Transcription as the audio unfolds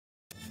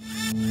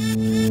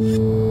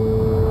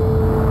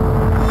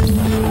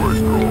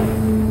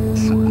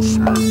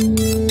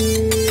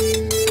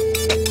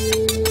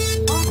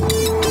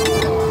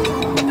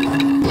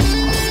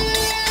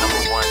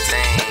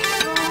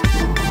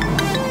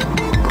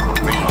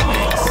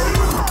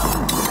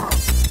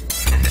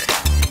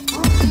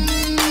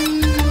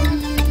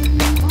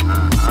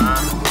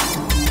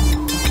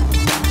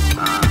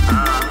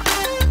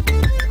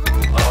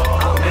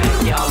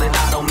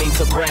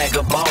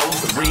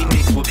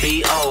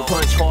flow,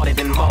 punch harder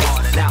than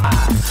most. Now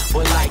I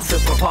would like to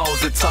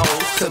propose a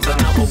toast to the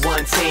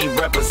 #1 team,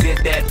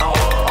 represent that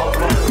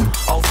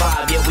all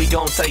 05, yeah, we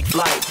gon' take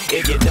flight.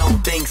 If you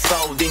don't think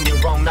so, then you're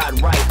wrong, not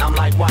right. I'm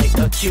like White,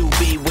 a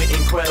QB with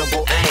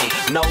incredible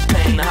aim. No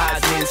pain,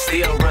 Heisman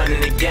still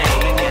running the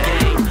game. In the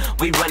game,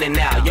 we running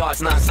now,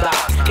 yards non-stop,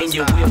 and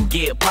you will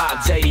get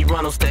popped. JD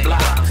Runnels the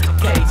block,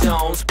 K.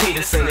 Jones,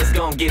 Peterson, it's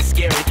gon' get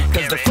scary,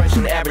 cause the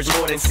freshman average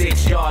more than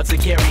 6 yards a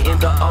carry. In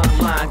the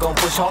O-line, gon'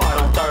 push hard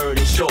on 3rd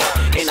and short,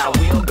 and I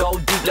will go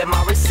deep, let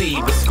my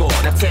receiver score.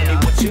 Now tell me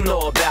what you know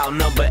about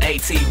number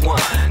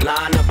 81.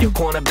 Line up your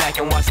cornerback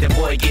and watch that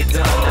boy get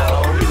done.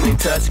 Now you can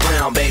touch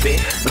ground, baby.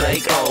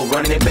 Blake O,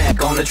 running it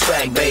back on the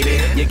track,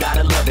 baby. You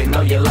gotta love it,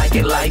 know you like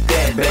it like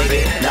that,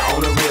 baby. Now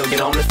on the real,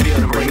 get on the field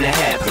and bring the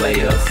hat,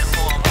 players.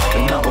 The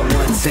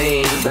 #1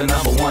 team, the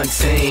 #1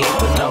 team,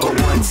 the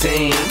 #1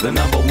 team, the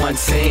 #1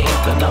 team,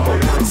 the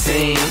 #1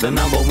 team, the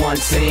 #1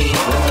 team,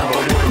 the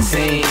 #1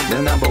 team, the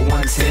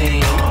 #1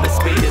 team. The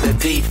speed of the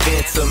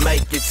defense will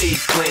make your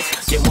teeth clench.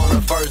 You want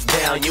a first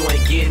down, you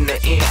ain't getting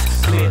an inch.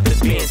 Clear the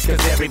bench,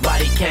 cause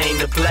everybody came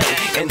to play,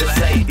 and the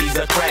safeties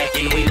are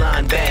cracking. We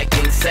line back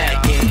and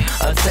sacking,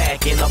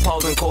 attacking,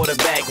 opposing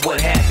quarterback.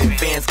 What happened?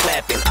 Fans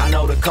clapping. I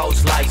know the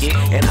coach like it,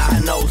 and I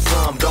know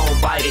some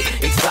gon' bite it.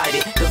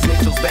 Excited, cause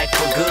Mitchell's back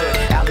for good.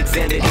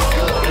 Alexander is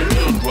good in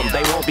Ingram.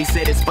 They won't be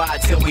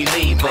satisfied till we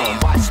leave them.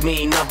 Watch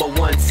me,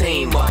 #1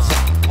 team. Watch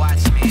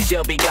me.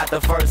 Shelby got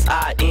the first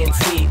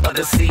INT of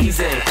the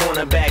season.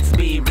 Cornerbacks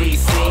be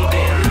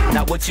receiving.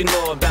 Now what you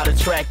know about a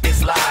track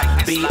this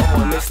live? Be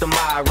on Mr.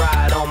 My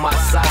Ride on my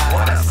side.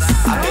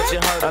 I bet you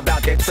heard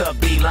about that tough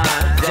B-line.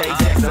 Jay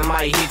Jackson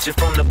might hit you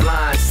from the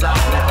blind side.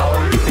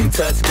 Now you can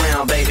touch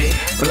ground, baby.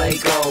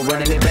 Blake O,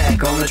 running it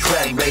back on the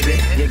track, baby.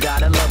 You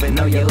gotta love it,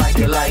 know you like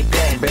it like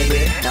that,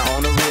 baby. Now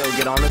on the real,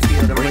 get on the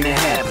field and bring the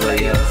hat,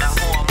 players.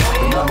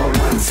 The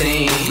 #1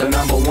 team, the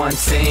 #1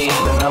 team,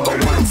 the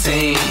 #1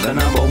 team, the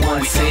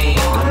 #1 team,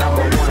 the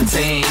 #1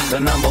 team, the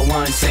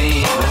 #1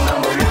 team, the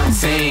 #1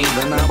 team,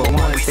 the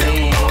 #1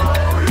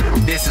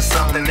 team. This is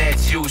something that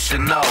you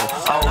should know.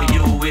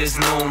 OU is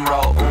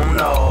numero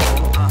uno.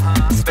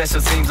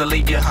 Special teams will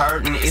leave you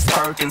hurting. It's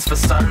Perkins for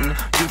certain.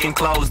 You can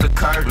close the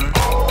curtain.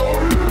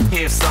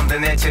 Here's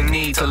something that you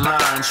need to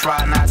learn.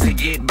 Try not to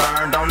get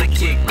burned on the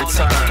kick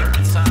return.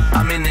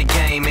 I'm in the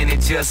game and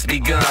it just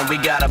begun. We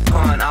got a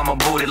punt, I'ma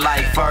boot it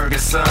like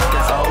Ferguson.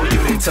 Oh, you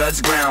can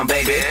touch ground,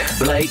 baby.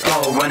 Blake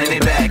O, running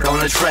it back on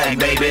the track,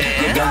 baby.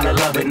 You gotta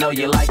love it, know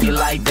you like it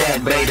like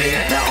that, baby.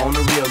 Now on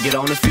the real, get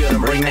on the field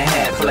and bring the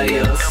hat,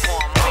 players.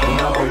 The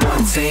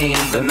 #1 team,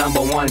 the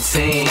 #1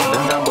 team, the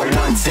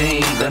 #1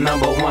 team, the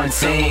 #1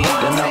 team,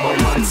 the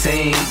 #1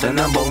 team, the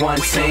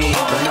 #1 team,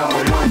 the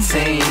 #1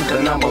 team, the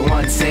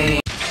 #1 team.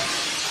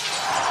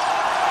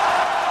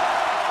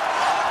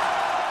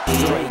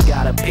 Straight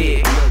got a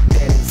pig,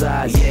 looked at his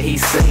eyes, yeah, he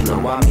seen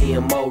him. While me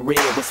and Mo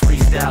Red was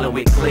freestyling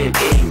with Clint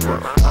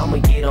Ingram. I'ma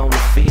get on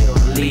the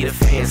field, lead the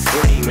fans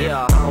screaming.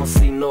 I don't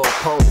see no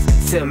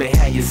opponents, tell me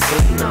how you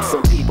seen them.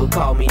 Some people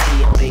call me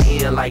D on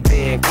the end like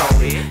Dan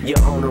Cody.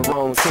 You're on the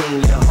wrong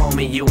team, you're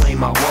homie, you ain't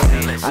my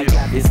woman. I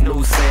got this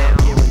new sound,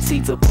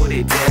 guaranteed to put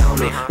it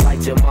down. And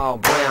like Jamal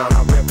Brown,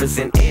 I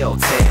represent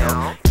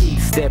L-Town. Keep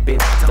stepping,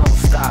 don't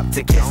stop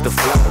to catch the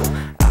flow.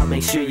 I'll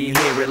make sure you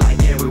hear it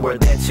like everywhere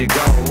that you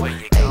go.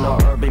 Ain't no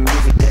urban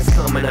music that's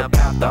coming up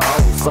out the O,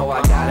 so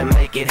I gotta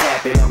make it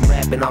happen. I'm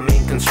rapping, I'm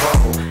in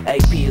control.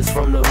 AP is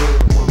from the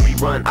hood where we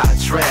run our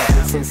track.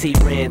 Since he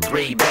ran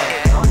 3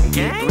 back, I'ma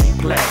get 3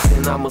 plaques.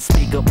 And I'ma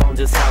speak up on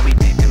just how we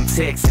did them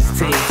Texas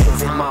teams.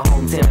 Cause in my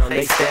hometown,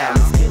 they style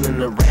is killing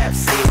the rap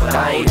scene. But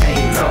I ain't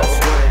touch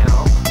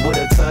ground with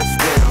a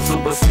touchdown,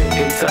 super slick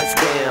and touch